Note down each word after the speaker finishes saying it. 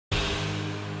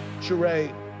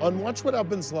Shareé, on Watch What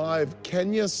Happens Live,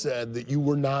 Kenya said that you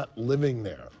were not living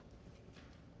there.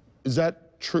 Is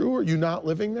that true? Are you not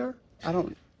living there? I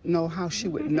don't know how she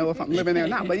would know if I'm living there or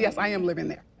not, but yes, I am living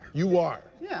there. You are?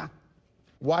 Yeah.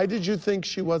 Why did you think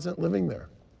she wasn't living there?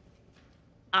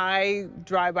 I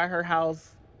drive by her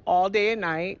house all day and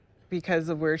night because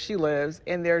of where she lives,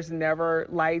 and there's never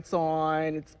lights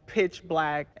on. It's pitch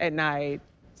black at night.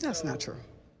 That's not true.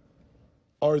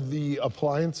 Are the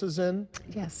appliances in?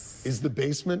 Yes. Is the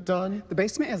basement done? The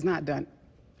basement is not done.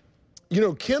 You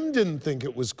know, Kim didn't think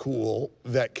it was cool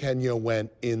that Kenya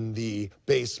went in the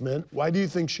basement. Why do you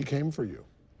think she came for you?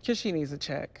 Because she needs a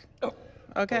check.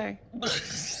 Okay?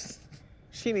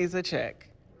 She needs a check.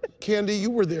 Candy,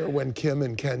 you were there when Kim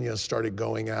and Kenya started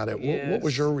going at it. Yes. What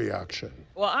was your reaction?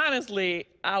 Well, honestly,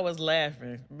 I was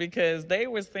laughing because they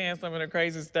were saying some of the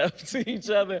crazy stuff to each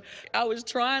other. I was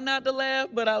trying not to laugh,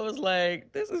 but I was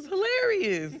like, this is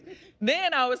hilarious.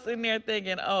 Then I was sitting there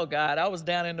thinking, oh God, I was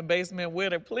down in the basement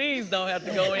with her. Please don't have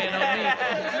to go in on me.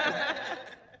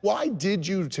 Why did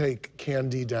you take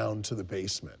Candy down to the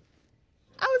basement?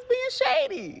 I was being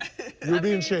shady. You were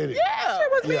being shady. Yeah, She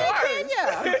was being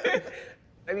yeah. Kenya.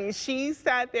 I mean, she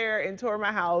sat there and toured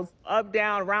my house up,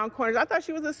 down, around corners. I thought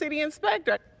she was a city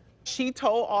inspector. She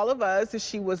told all of us that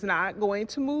she was not going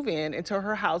to move in until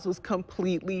her house was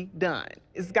completely done.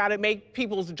 It's got to make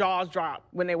people's jaws drop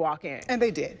when they walk in. And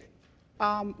they did.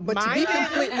 But to be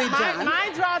completely done.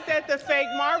 Mine dropped at the fake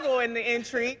marble in the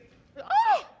entry.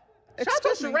 Oh! Shout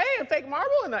out to Shareé and fake marble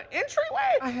in the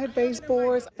entryway. I had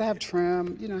baseboards. I have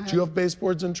trim. You know. Do you have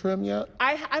baseboards and trim yet?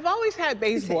 I've always had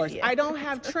baseboards. Yeah. I don't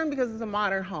have trim because it's a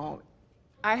modern home.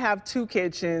 I have 2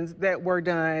 kitchens that were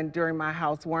done during my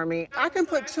housewarming. I can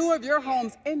put 2 of your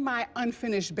homes in my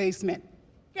unfinished basement.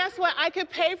 Guess what? I could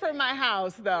pay for my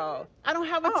house, though. I don't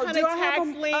have a ton of do I have tax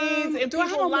a- liens and do I have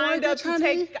people a lined up mortgage, to honey?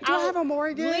 take Do I out have a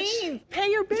mortgage? liens. Pay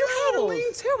your bills. You had a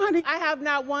lien too, honey. I have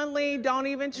not one lien. Don't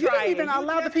even try You didn't it. even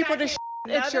allow the people to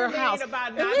at your house.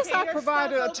 At least I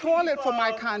provided a toilet for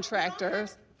my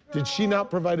contractors. Did she not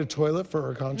provide a toilet for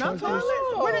her contractors?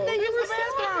 Where did they use the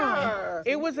bathroom?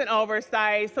 It was an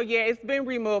oversight, so yeah, it's been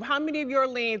removed. How many of your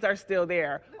liens are still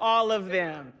there? All of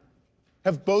them.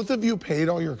 Have both of you paid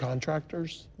all your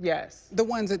contractors? Yes. The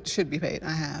ones that should be paid, I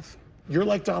have. You're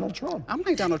like Donald Trump. I'm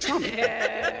like Donald Trump.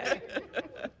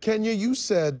 Kenya, you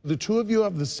said the 2 of you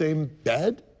have the same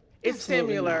bed? It's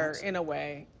Absolutely similar not. in a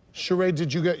way. Shareé,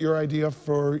 did you get your idea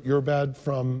for your bed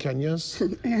from Kenya's?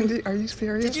 Andy, are you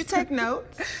serious? Did you take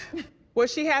notes? Well,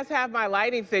 she has to have my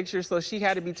lighting fixture, so she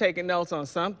had to be taking notes on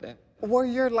something. Were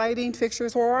your lighting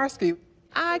fixtures Swarovski?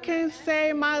 I can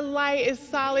say my light is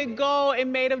solid gold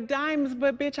and made of diamonds,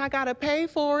 but bitch, I gotta pay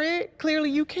for it. Clearly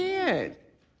you can't.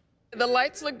 The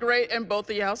lights look great in both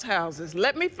of y'all's houses.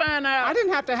 Let me find out. I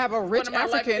didn't have to have a rich One of my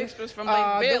light African fixtures from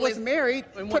that Bailey's was married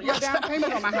in one put of my your down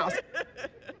payment on my house.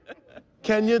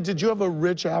 Kenya, did you have a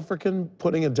rich African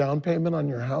putting a down payment on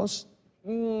your house?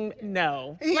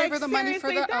 No. He gave her the money for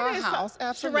seriously, the that is house, Shareé,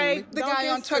 absolutely. The don't guy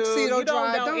get on sued. Tuxedo You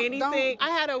don't Drive. know anything. I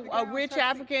had a rich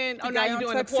African. Oh, now guy you're on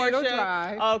doing the Tuxedo Porsche.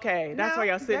 Drive. Okay, that's why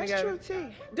y'all sitting That's together. true,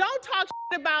 too. Don't talk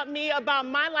about me, about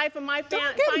my life and my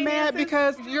Don't get mad finances.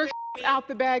 because you're out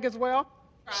the bag as well.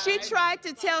 She tried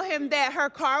to tell him that her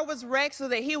car was wrecked so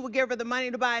that he would give her the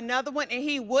money to buy another one, and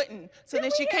he wouldn't. So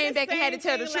then she came back and had to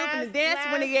tell the truth, and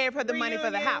that's when he gave her the money for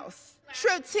the house.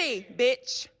 True tea,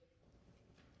 bitch.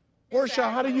 Portia,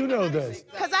 how do you know this?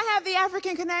 Because I have the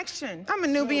African connection. I'm a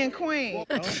Nubian queen.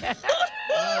 This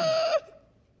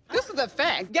is a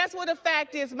fact. Guess what the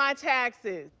fact is? My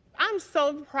taxes. I'm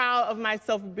so proud of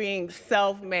myself being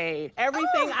self-made.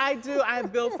 Everything I do, I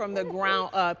built from the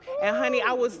ground up. And honey,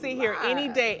 I will sit here any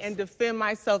day and defend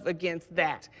myself against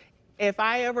that. If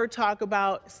I ever talk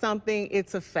about something,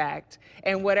 it's a fact.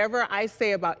 And whatever I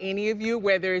say about any of you,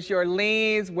 whether it's your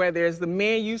liens, whether it's the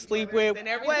men you sleep with, and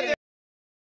everything.